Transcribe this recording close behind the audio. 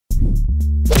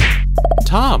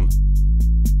Tom.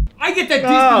 I get that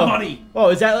Disney money! Oh,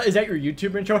 is that your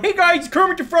YouTube intro? Hey guys,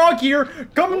 Kermit the Frog here,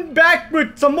 coming back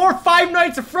with some more Five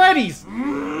Nights at Freddy's.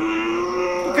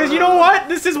 Because you know what?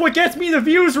 This is what gets me the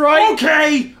views, right?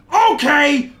 Okay!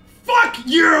 Okay! Fuck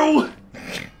you!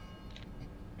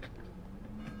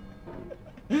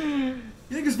 You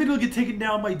think this video will get taken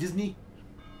down by Disney?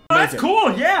 Oh, that's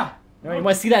cool, yeah! No, you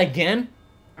want to see that again?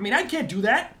 I mean, I can't do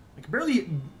that. I can barely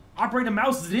operate a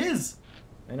mouse as it is.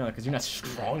 I know, because you're not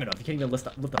strong enough. You can't even lift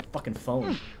the fucking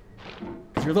phone.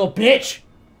 Because you're a little bitch!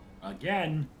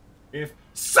 Again, if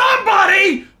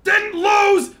somebody didn't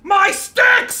lose my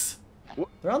sticks!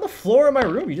 They're on the floor in my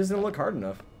room. You just didn't look hard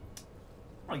enough.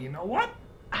 Oh, you know what?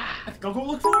 I think I'll go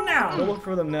look for them now. Go look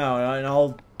for them now, and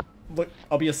I'll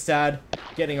be a sad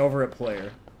getting over it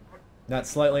player. Not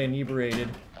slightly inebriated.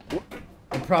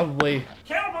 And probably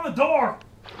Count on the door!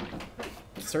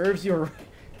 serves you.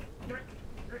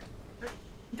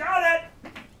 Got it!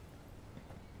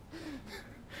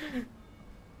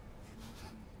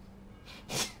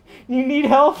 You need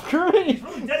help, Kermit? He's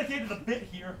really dedicated to the bit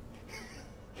here.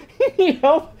 You need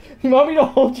help? You want me to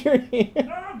hold your hand?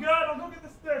 No, I'm good. I'll go get the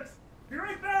sticks. Be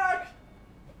right back.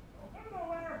 I'll go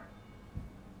nowhere.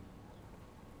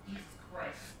 Jesus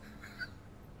Christ.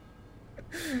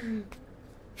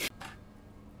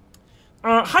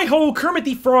 Hi-ho, Kermit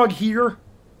the Frog here.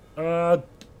 Why'd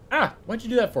you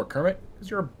do that for, Kermit? Because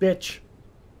you're a bitch.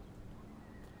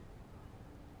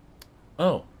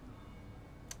 Oh.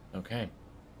 Okay.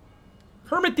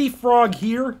 Kermit the Frog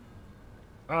here.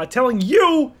 Telling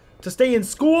you to stay in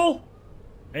school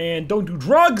and don't do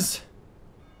drugs.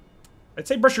 I'd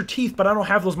say brush your teeth, but I don't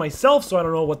have those myself, so I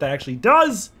don't know what that actually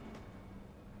does.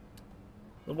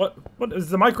 What is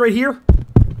the mic right here?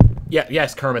 Yeah,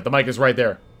 yes, Kermit, the mic is right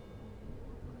there.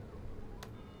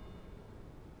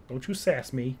 Don't you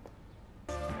sass me.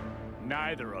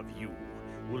 Neither of you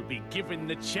will be given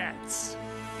the chance,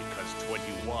 because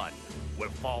 21 will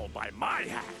fall by my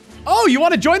hand. Oh, you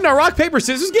want to join our rock, paper,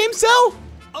 scissors game, Cell?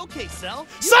 Okay, Cell.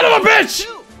 Son of a bitch!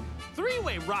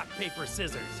 Three-way rock, paper,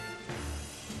 scissors.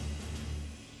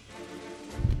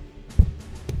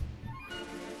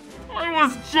 I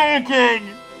was joking!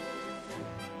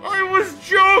 I was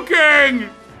joking!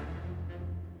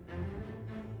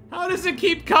 How does it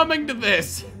keep coming to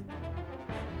this?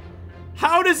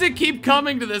 How does it keep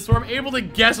coming to this where I'm able to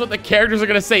guess what the characters are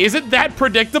gonna say? Is it that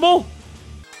predictable?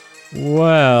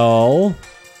 Well...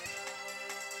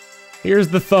 here's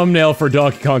the thumbnail for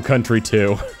Donkey Kong Country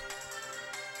 2.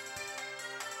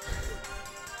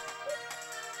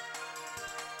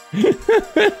 Bryce,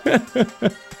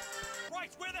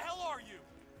 where the hell are you?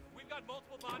 We've got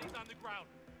multiple bodies on the ground.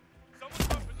 Someone's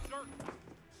up and dirt.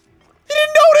 He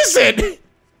didn't notice it!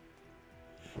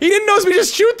 He didn't notice me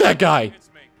just shoot that guy!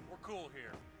 It's me. We're cool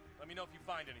here. Let me know if you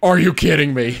find anything. Are you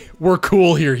kidding me? We're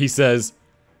cool here, he says.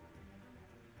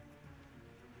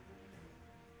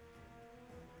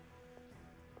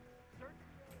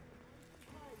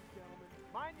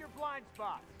 Mind your blind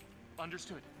spots.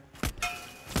 Understood.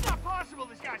 It's not possible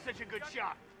this guy's such a good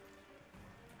shot.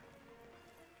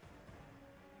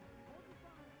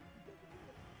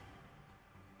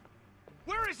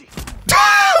 Where is he?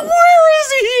 Where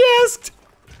is he? He asked.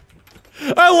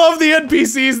 I love the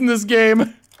NPCs in this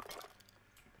game.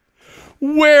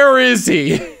 Where is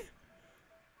he?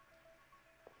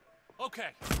 Okay.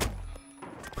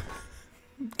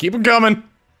 Keep him coming.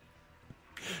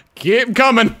 Keep him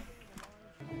coming.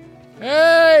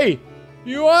 Hey!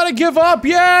 You want to give up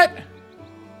yet?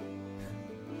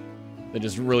 They're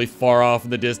just really far off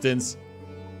in the distance.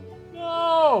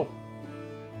 No!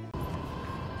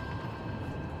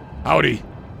 Howdy.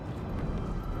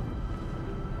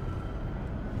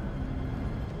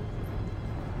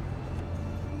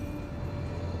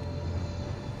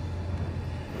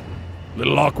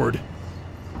 Little awkward.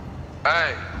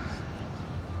 Hey.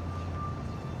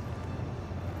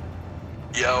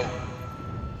 Yo.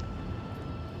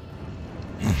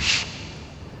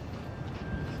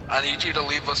 I need you to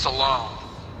leave us alone.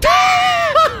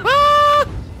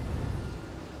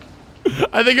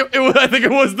 I think it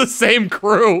was the same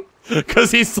crew,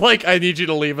 cause he's like, I need you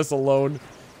to leave us alone.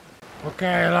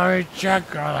 Okay, let me check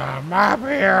the map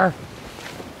here.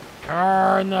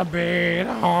 Turn the beat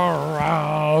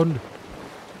around.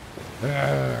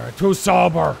 Too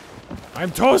sober.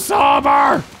 I'm too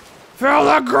sober. Fill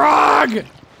the grog.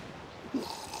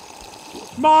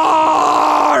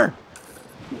 More.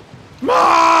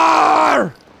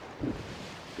 More.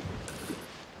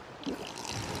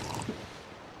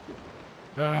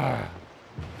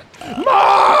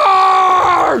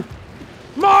 More!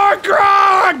 More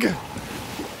grog!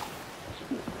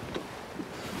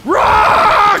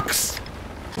 Rocks!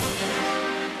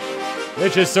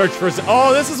 Bitches search for.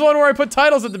 Oh, this is one where I put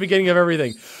titles at the beginning of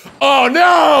everything. Oh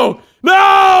no!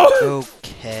 No!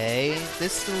 Okay,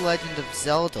 this is the Legend of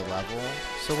Zelda level.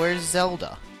 So where's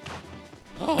Zelda?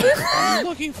 Oh, are you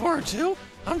looking for her too?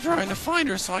 I'm trying to find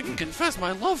her so I can confess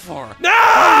my love for her.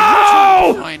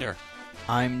 No! Find her.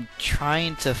 I'm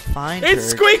trying to find her. It's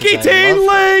Squeaky 'cause I Teen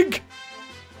love her. Link!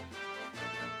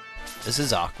 This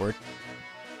is awkward.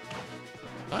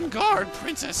 On guard,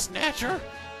 Princess Snatcher.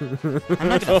 I'm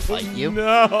not gonna fight you.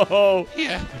 No!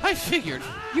 Yeah, I figured.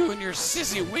 You and your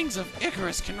sissy wings of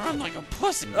Icarus can run like a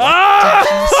pussy.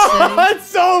 Ah! That's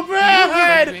so You heard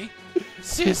bad! me.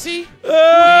 Sissy,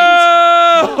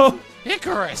 Oh!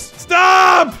 Icarus.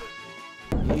 Stop!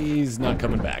 He's not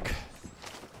coming back.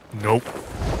 Nope.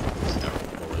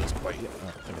 Lower this quite yet. I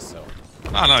don't think so.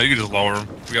 Oh, no, you can just lower him.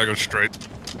 We gotta go straight.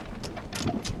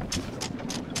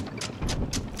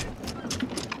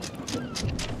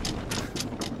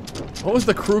 What was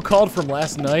the crew called from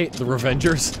last night? The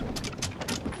Revengers?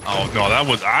 Oh, no, that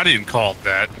was... I didn't call it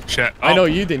that. Chat. I know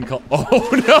you didn't call. Oh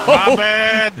no! My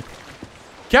bad.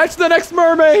 Catch the next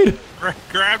mermaid!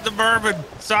 Grab the bourbon.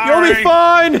 You'll Sorry. be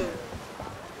fine!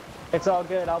 It's all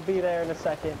good. I'll be there in a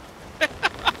second.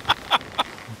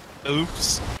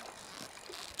 Oops.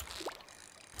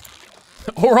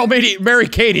 Or I'll marry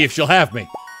Katie if she'll have me.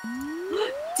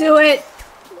 Do it.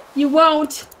 You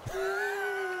won't.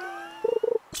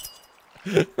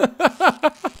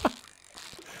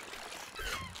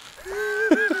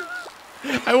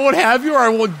 I won't have you or I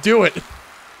won't do it.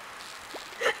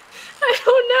 I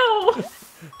don't know.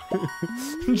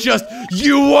 Just,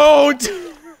 you won't!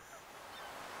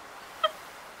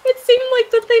 It seemed like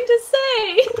the thing to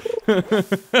say.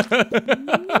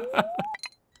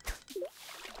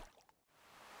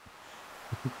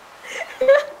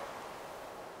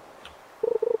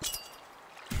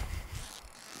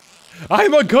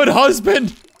 I'm a good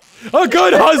husband! A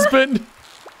good husband!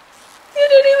 You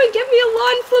didn't even give me a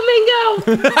lawn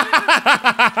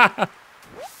flamingo!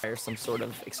 Or some sort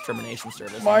of extermination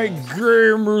service. My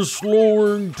game is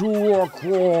slowing to a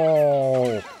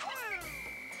crawl.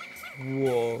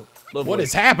 Whoa. What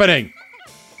is happening?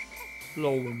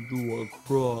 Slowing to a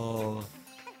crawl.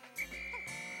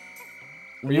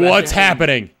 What's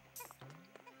happening?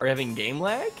 Are you having game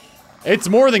lag? It's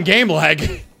more than game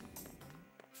lag.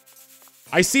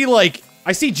 I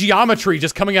see geometry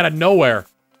just coming out of nowhere.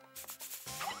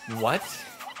 What?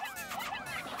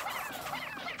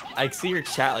 I see your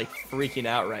chat like freaking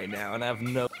out right now, and I have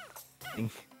no.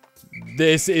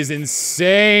 This is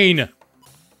insane.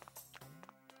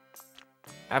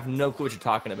 I have no clue what you're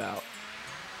talking about.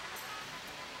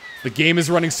 The game is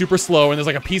running super slow, and there's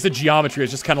like a piece of geometry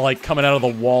that's just kind of like coming out of the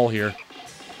wall here.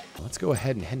 Let's go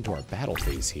ahead and head into our battle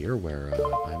phase here, where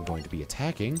I'm going to be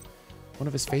attacking one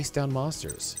of his face-down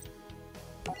monsters.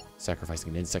 Sacrificing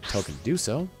an insect token to do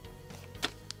so.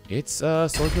 It's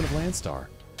Swordsman of Landstar.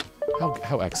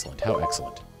 How excellent, how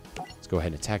excellent. Let's go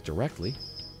ahead and attack directly.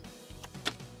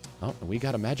 Oh, and we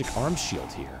got a magic arm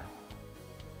shield here.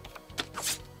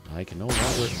 I can no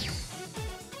longer...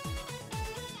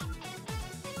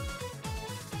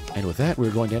 And with that,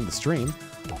 we're going to end the stream.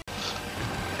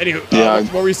 Anywho,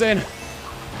 what were you saying?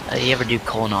 You ever do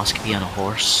colonoscopy on a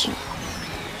horse?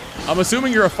 I'm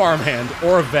assuming you're a farmhand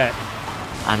or a vet.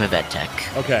 I'm a vet tech.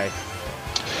 Okay.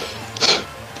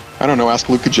 I don't know, ask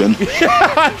Lucagen.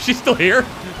 She's still here?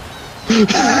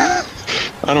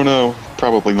 I don't know.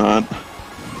 Probably not.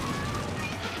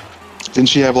 Didn't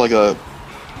she have like a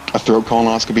throat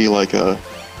colonoscopy, like a...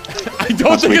 I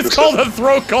don't think it's called a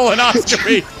throat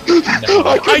colonoscopy. No.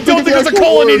 I don't think there's a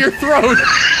colon in your throat.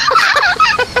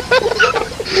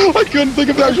 I couldn't think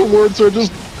of the actual word, so I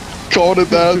just called it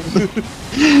that.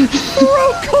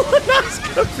 Throat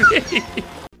colonoscopy.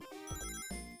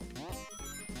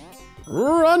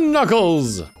 Run,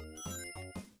 Knuckles.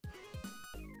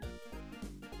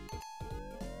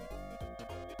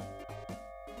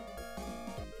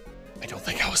 I don't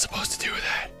think I was supposed to do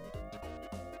that.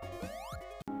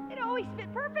 It always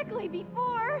fit perfectly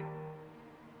before.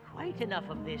 Quite enough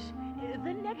of this.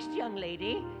 The next young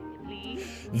lady,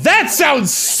 please. That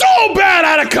sounds so bad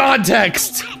out of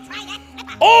context!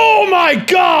 Oh my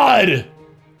god!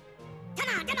 Come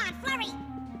on, flurry.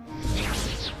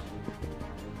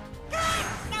 No.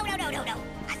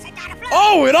 I said not a flurry.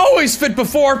 Oh, it always fit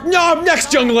before. No,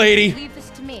 next young lady. Leave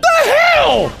this to me. The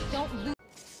hell? Don't lose.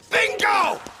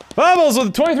 Bingo! Bubbles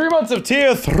with 23 months of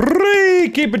tier 3.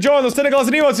 Keep enjoying those tentacles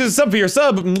and emotes. Here's a sub for your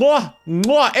sub. Mwah,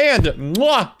 mwah, and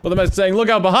mwah. With the message saying, look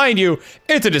out behind you.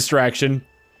 It's a distraction.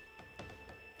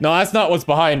 No, that's not what's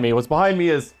behind me. What's behind me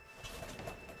is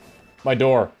my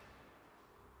door.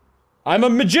 I'm a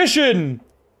magician.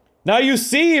 Now you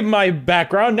see my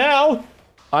background now.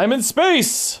 I'm in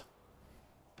space.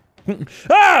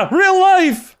 Ah, real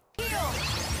life.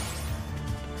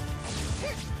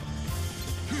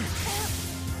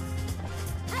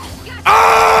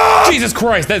 Ah! Jesus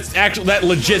Christ, that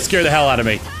legit scared the hell out of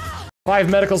me. 5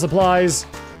 medical supplies.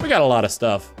 We got a lot of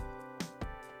stuff.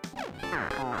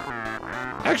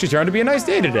 Actually turned to be a nice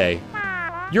day today.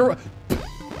 You're...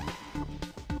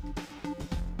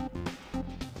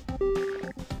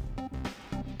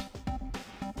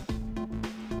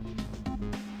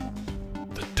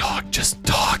 The dog just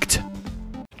talked.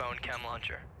 Phone chem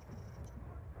launcher.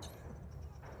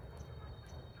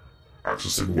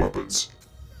 Accessing weapons.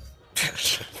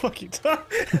 Fucking talk.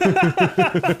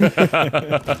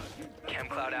 Chem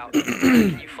cloud out.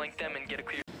 Can you flank them and get a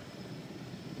clear?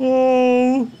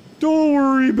 Oh, don't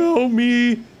worry about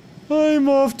me. I'm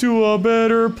off to a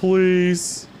better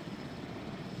place.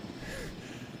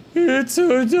 It's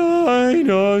a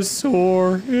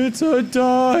dinosaur. It's a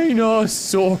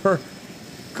dinosaur.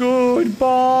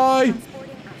 Goodbye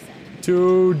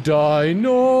to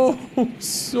dinosaur.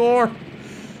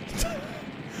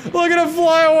 Look at him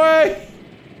fly away.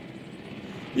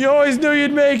 You always knew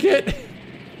you'd make it.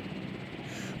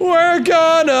 We're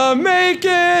gonna make it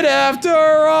after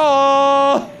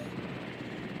all.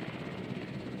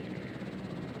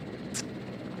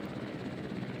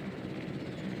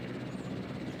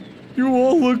 You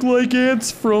all look like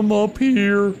ants from up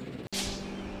here.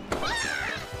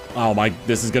 Oh my,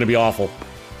 this is gonna be awful.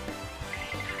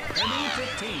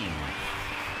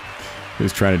 He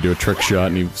was trying to do a trick shot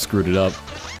and he screwed it up.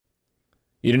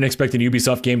 You didn't expect a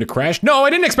Ubisoft game to crash? No,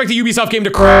 I didn't expect a Ubisoft game to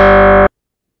crash!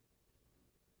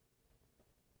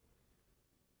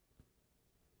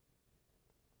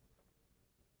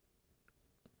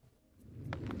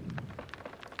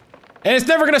 And it's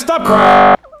never gonna stop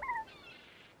crashing!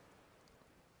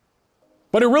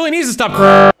 But it really needs to stop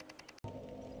crashing!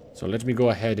 So let me go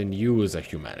ahead and use a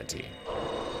humanity.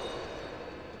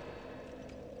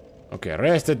 Okay,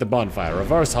 rest at the bonfire,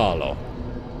 reverse hollow.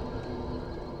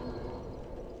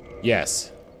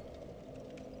 Yes.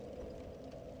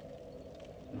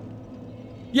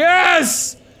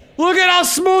 Yes! Look at how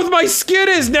smooth my skin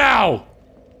is now!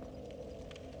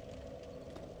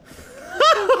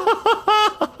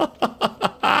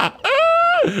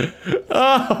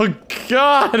 Oh,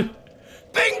 God!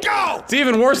 Bingo! It's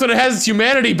even worse when it has its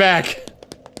humanity back.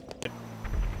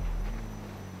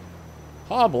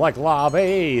 Public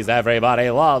lobbies,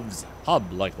 everybody loves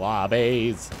public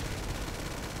lobbies.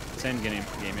 Send game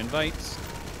invites.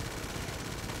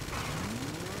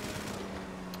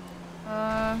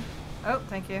 Oh,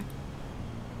 thank you.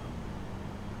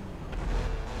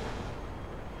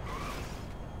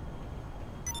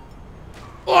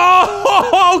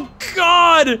 Oh,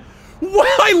 God!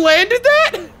 What? I landed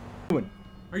that?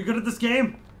 Are you good at this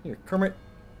game? Here, Kermit,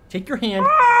 take your hand,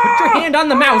 put your hand on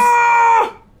the mouse.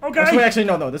 Okay. Actually,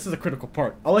 no, this is a critical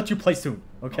part. I'll let you play soon,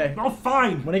 okay? Oh,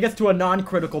 fine. When it gets to a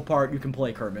non-critical part, you can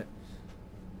play Kermit.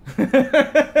 Look,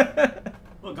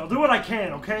 I'll do what I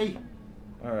can, okay?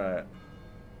 Alright.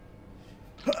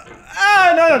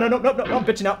 Ah, no, I'm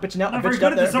bitching out, Not I'm very bitching good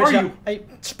out at this, there, are bitching out. you? Hey,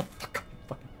 shut the fuck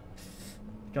up.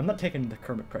 I'm not taking the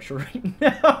Kermit pressure right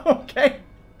now, okay?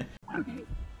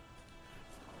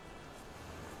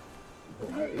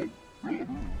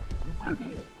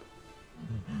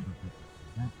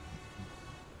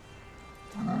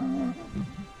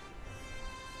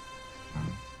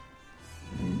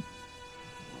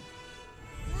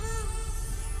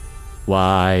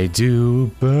 Why do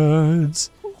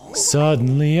birds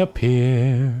suddenly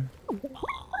appear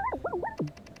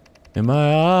in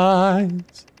my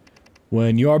eyes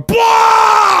when you're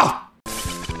BLAH!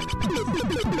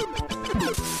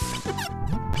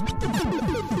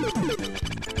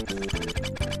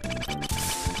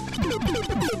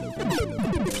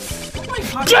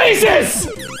 Jesus!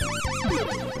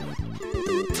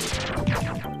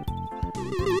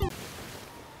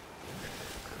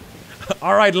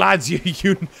 All right, lads,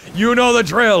 you know the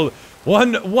drill.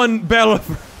 One bell.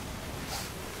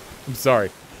 I'm sorry.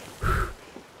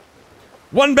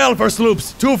 1 bell for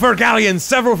sloops, 2 for galleons,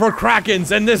 several for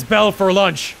krakens, and this bell for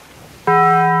lunch.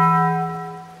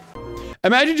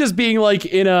 Imagine just being like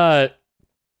in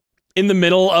the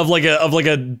middle of like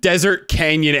a desert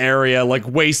canyon area, like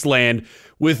wasteland,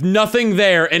 with nothing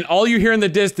there, and all you hear in the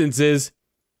distance is.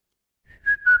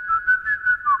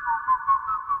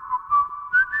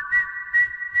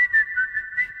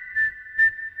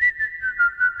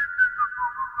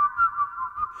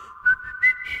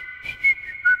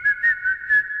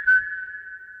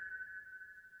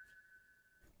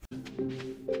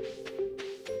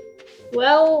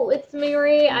 Well, it's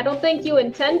Miri. I don't think you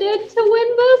intended to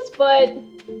win this, but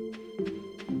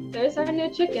there's our new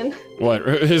chicken. What?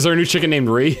 Is there a new chicken named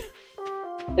Ree?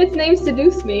 Its name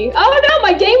Seduce Me. Oh no,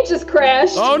 my game just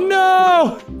crashed! Oh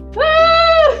no!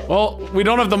 Ah! Well, we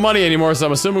don't have the money anymore, so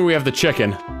I'm assuming we have the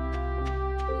chicken.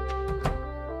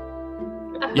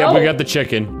 Yep, we got the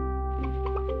chicken.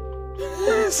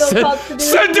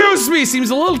 Seduce Me! Seems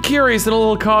a little curious and a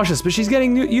little cautious, but she's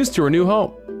getting used to her new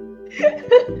home.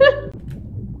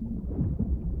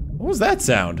 What was that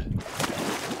sound?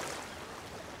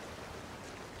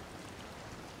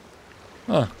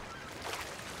 Huh.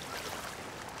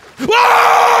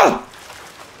 Ah!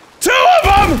 2 of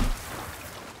them!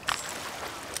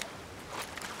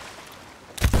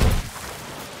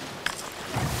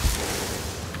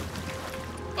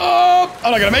 Oh,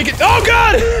 I'm not gonna make it. Oh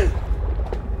God!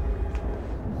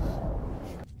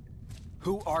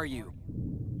 Who are you?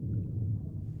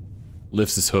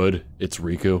 Lifts his hood. It's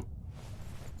Riku.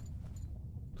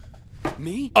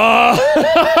 Me?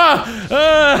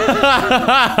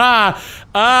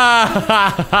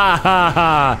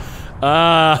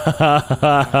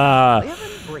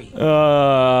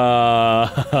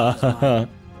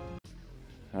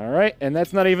 Alright, and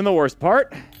that's not even the worst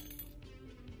part.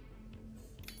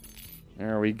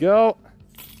 There we go.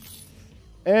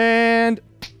 And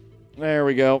there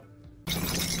we go.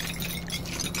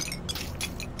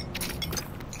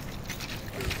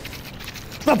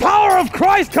 The power of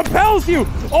Christ compels you!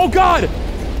 Oh God!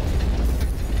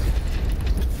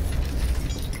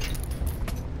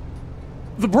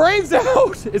 The brain's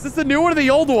out! Is this the new one or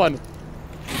the old one?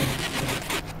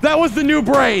 That was the new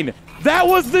brain! That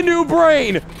was the new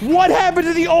brain! What happened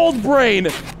to the old brain?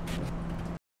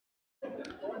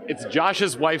 It's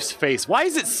Josh's wife's face. Why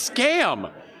is it Scam?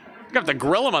 I'm gonna have to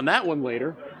grill him on that one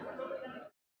later.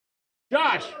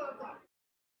 Josh!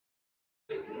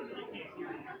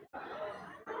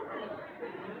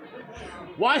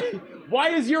 Why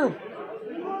is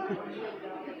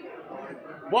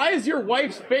your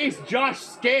wife's face Josh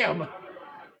Scam?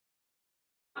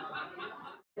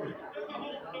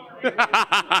 Appears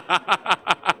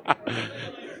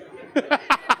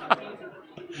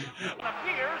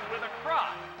with a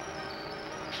cry.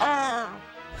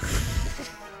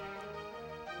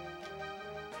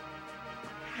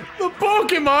 The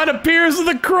Pokemon appears with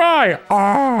a cry.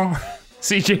 Ah.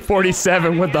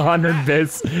 CJ47 with the 100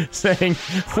 bits saying,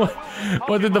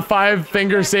 what did the 5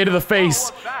 fingers say to the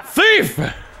face? Thief!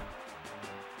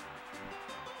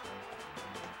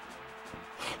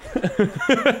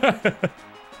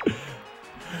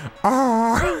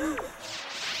 Ah.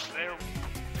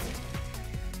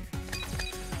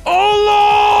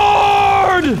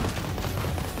 Oh Lord!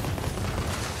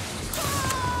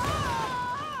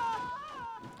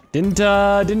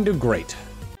 Didn't do great.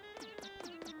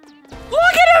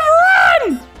 Look at him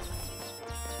run!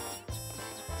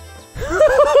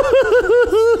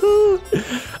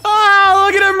 Oh,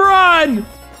 look at him run!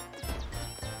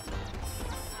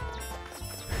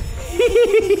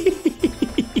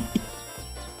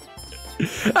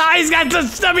 Ah, he's got the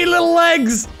stubby little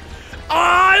legs. Oh,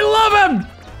 I love him!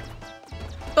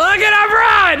 Look at him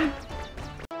run!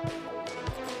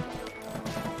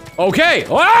 Okay.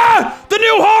 Ah! The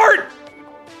new heart!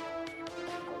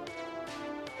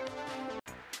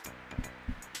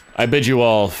 I bid you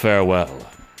all farewell.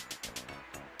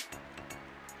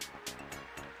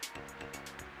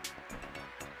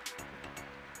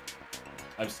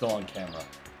 I'm still on camera.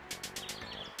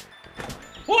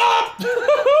 Whoop!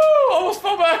 Almost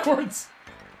fell backwards.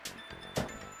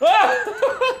 Ah!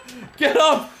 Get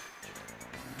up!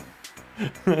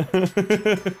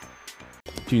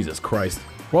 Jesus Christ.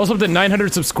 We're also up to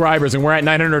 900 subscribers and we're at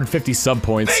 950 sub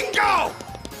points. Bingo!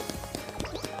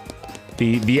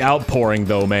 The outpouring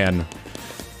though, man.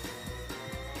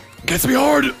 Gets me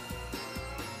hard.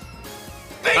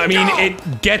 Bingo! I mean,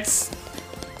 it gets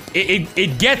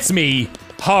me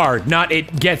hard, not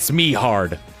it gets me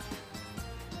hard.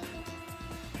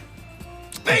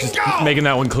 Just making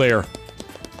that one clear.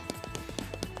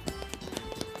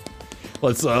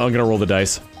 Let's, I'm gonna roll the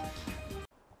dice.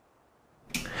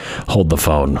 Hold the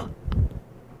phone.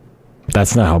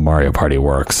 That's not how Mario Party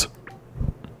works.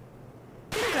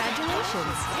 Congratulations.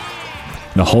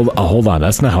 No, hold on.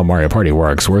 That's not how Mario Party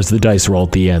works. Where's the dice roll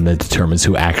at the end that determines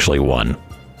who actually won?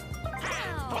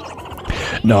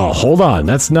 No, hold on.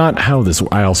 That's not how this.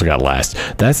 I also got last.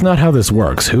 That's not how this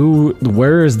works.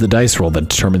 Where is the dice roll that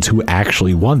determines who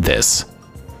actually won this?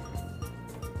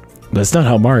 That's not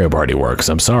how Mario Party works.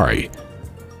 I'm sorry.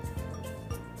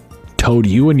 Toad,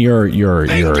 you and your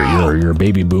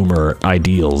baby boomer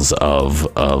ideals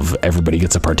of everybody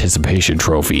gets a participation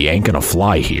trophy ain't gonna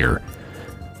fly here.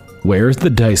 Where's the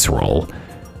dice roll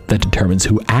that determines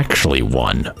who actually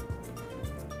won?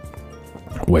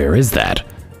 Where is that?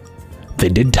 They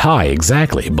did tie,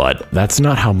 exactly, but that's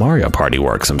not how Mario Party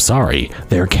works, I'm sorry.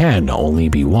 There can only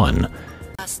be one.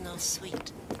 Personal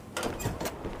suite.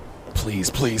 Please,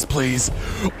 please, please.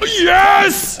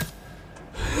 Yes!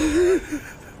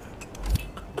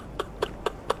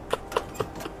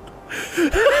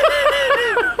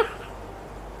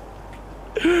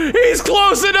 He's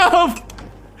close enough!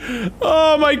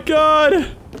 Oh my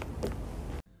god!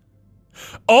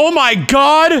 Oh my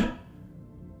god!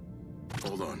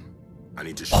 Hold on. I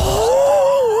need to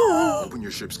show Open your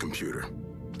ship's computer.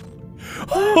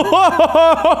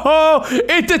 Oh,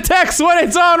 it detects when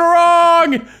it's on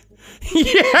wrong!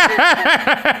 Yeah!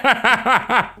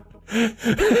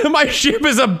 My ship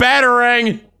is a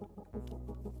batarang!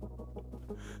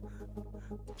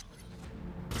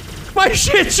 My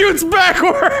shit shoots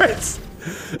backwards!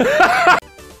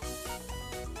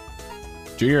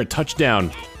 Junior,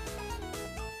 touchdown.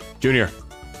 Junior.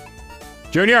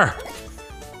 Junior!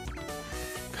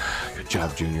 Good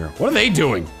job, Junior. What are they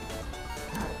doing?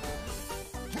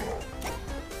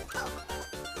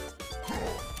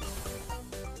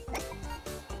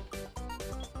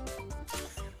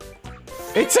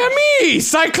 It's a me,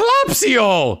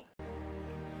 Cyclopsio!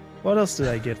 What else did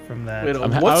I get from that? Wait, I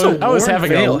was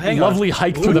having a lovely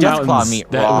hike through the mountains to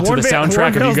the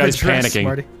soundtrack of you guys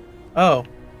panicking. Oh.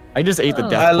 I just ate the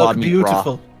death I claw look meat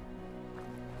beautiful.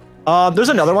 raw. There's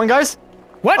another one, guys.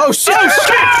 What? Oh shit! Oh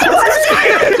shit!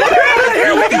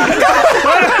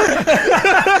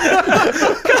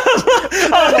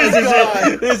 Oh, this is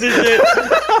it. This is it.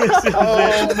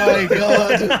 Oh my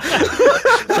god.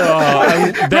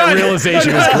 That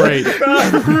realization was great. There's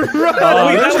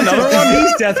another one.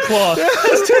 Disease death claw.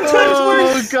 That's 10 times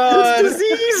worse. Oh god. It's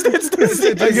disease. It's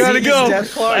disease. I gotta go.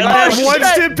 I have one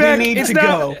step back. We need It's to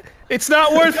not. go. It's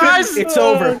not worth Guys, it. It's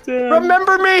over.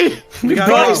 Remember me. We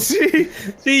gotta go. See,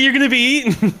 you're gonna be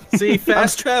eaten. See,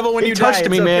 fast travel when you touched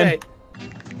me, It's man. okay.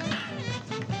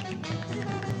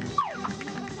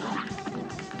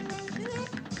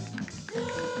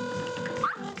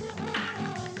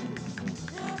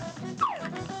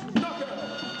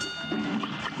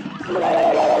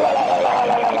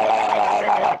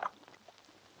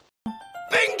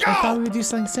 I thought we would do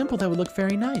something simple that would look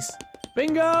very nice.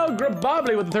 Bingo!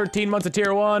 Grabobly with the 13 months of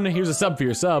tier 1. Here's a sub for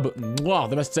your sub. Wow,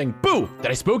 the message saying, boo!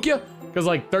 Did I spook you? Because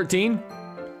like 13?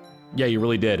 Yeah, you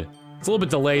really did. It's a little bit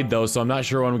delayed though, so I'm not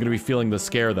sure when I'm gonna be feeling the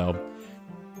scare though.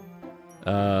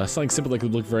 Something simple that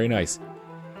would look very nice.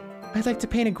 I'd like to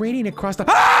paint a gradient across the—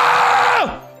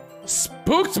 Ah!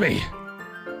 Spooked me!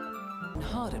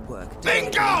 Hard at work.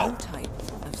 Bingo! No type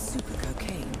of super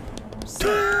cocaine. So,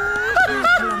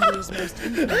 Columbia's most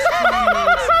infamous crime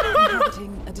lords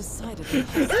inhabiting a decidedly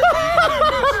hostile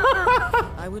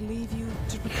environment. I will leave you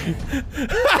to prepare.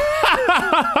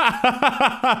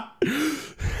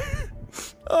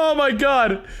 Oh my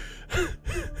god!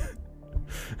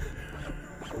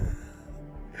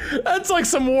 That's like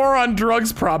some war on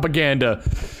drugs propaganda.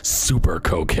 Super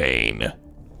cocaine.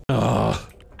 Ugh.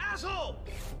 Asshole!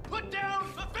 Put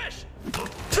down the fish!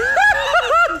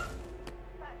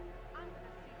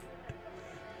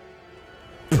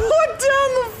 Put down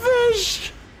the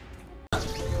fish!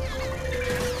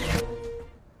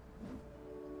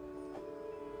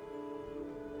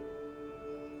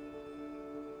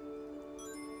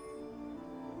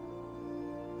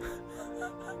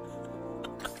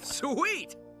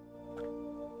 Sweet!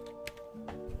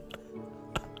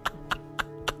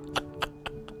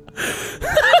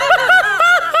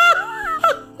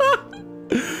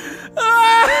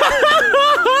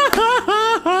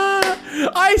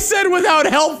 I said without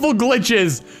helpful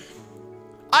glitches.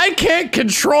 I can't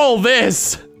control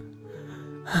this.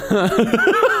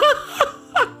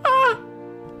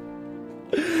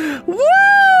 Woo!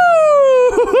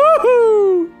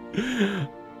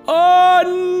 Oh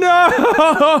no!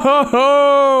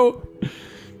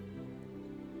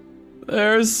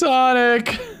 There's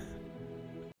Sonic.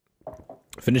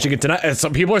 Finishing it tonight.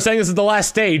 Some people are saying this is the last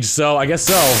stage, so I guess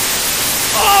so.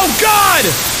 Oh god!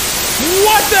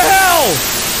 What the hell?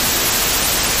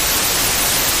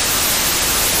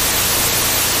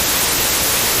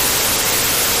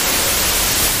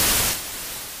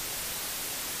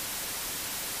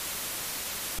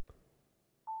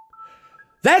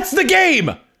 That's the game!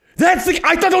 That's the—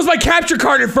 I thought that was my capture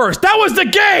card at first! That was the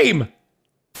game!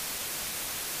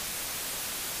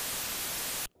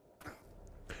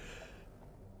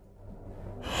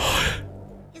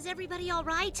 Is everybody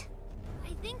alright? I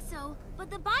think so, but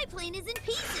the biplane is in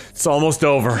pieces. It's almost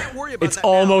over. It's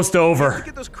almost over.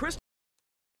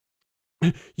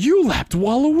 You lapped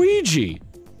Waluigi!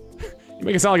 You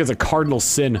make it sound like it's a cardinal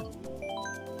sin.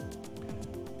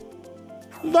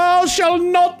 Thou shalt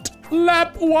not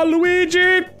lap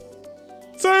Waluigi!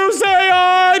 So say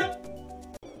I!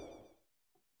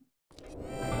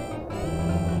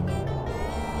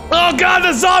 Oh god,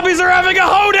 the zombies are having a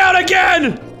hoedown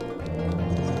again!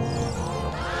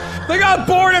 They got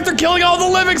bored after killing all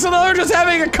the living, so they're just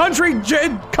having a country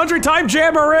time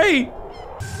jamboree!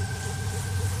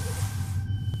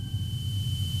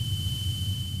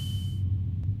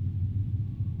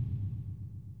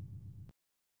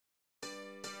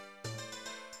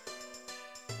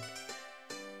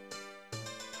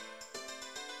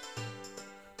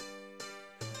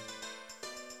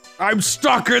 I'm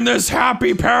stuck in this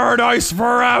happy paradise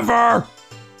forever!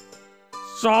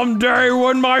 Someday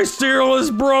when my seal is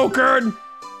broken,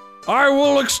 I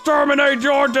will exterminate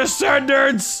your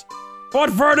descendants!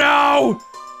 But for now,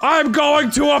 I'm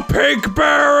going to a pink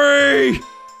berry!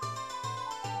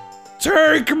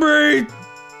 Take me,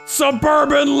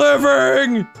 suburban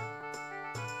living!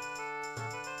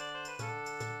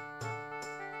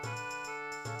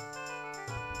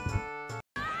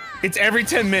 It's every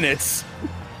 10 minutes.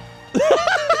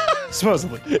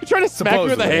 Supposedly. You're trying to smack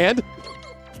you in the hand?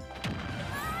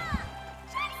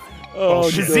 Oh,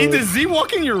 shit. Does Z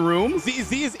walk in your room?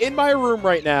 Z is in my room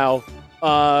right now,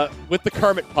 with the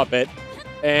Kermit puppet,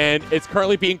 and it's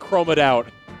currently being chromed out.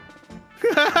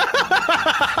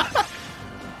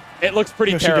 It looks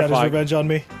pretty terrifying. She got his revenge on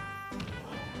me.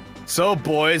 So,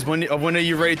 boys, when are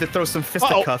you ready to throw some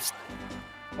fisticuffs?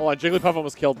 Hold on, Jigglypuff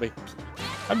almost killed me.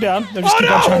 I'm down. I'm just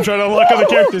trying to unlock other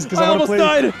characters because I want to play.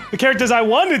 Died. The characters I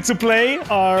wanted to play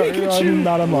are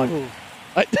not unlocked.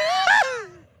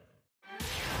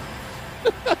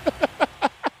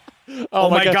 Oh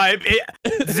my god!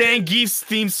 Zangief's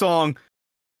theme song.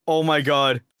 Oh my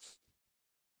god.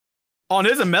 Oh,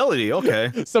 there's a melody.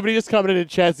 Okay. Somebody just commented in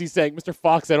chat. He's saying, "Mr.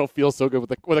 Fox, I don't feel so good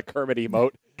with a Kermit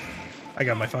emote." I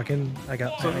got my fucking. I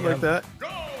got something like that.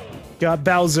 Got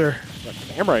Bowser. Got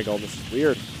camera angle. This is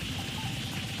weird.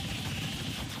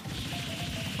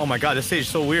 Oh my god, this stage is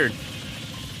so weird.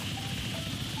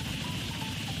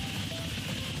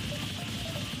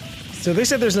 So they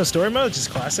said there's no story mode, just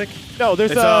classic? No,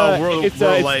 there's it's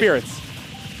spirits.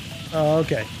 Oh,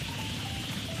 okay.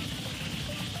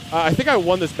 I think I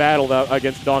won this battle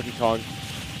against Donkey Kong.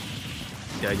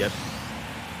 Yeah, I guess.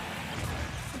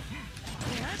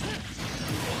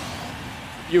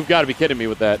 You've got to be kidding me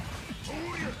with that.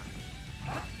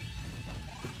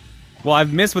 Well,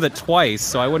 I've missed with it twice,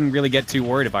 so I wouldn't really get too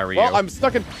worried if I were you. Well, I'm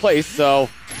stuck in place, so...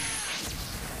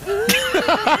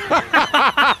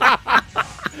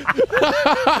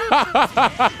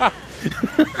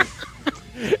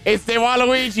 It's the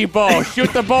Waluigi bow.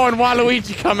 Shoot the bow and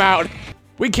Waluigi come out.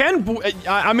 We can.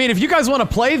 I mean, if you guys want to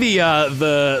play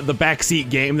the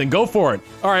backseat game, then go for it.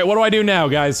 All right, what do I do now,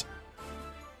 guys?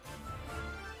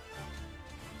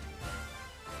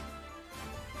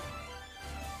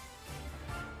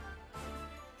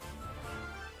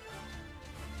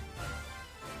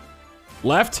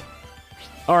 Left.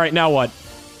 All right, now what?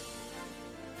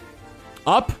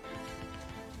 Up.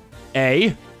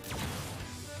 A.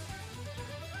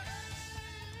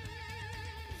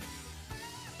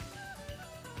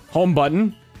 Home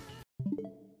button.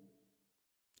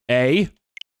 A.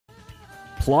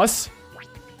 Plus.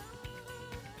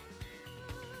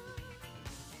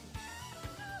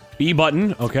 B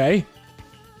button, okay.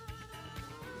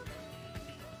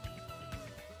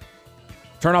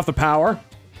 Turn off the power.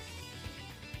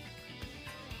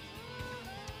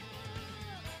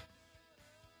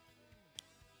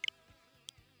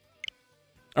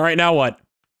 All right, now what?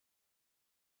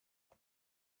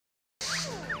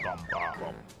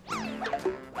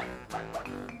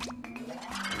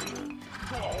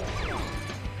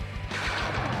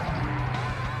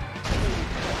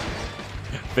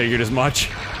 Figured as much.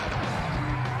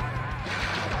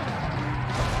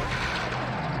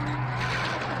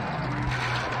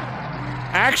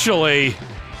 Actually,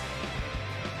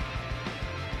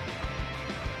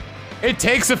 it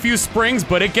takes a few springs,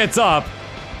 but it gets up.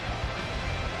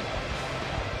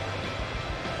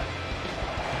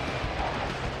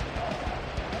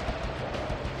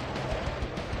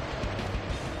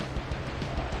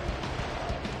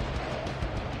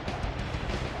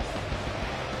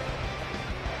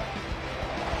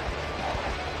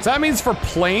 So that means for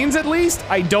planes, at least,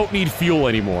 I don't need fuel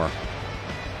anymore.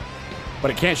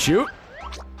 But it can't shoot?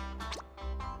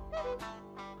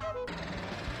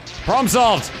 Problem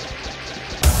solved!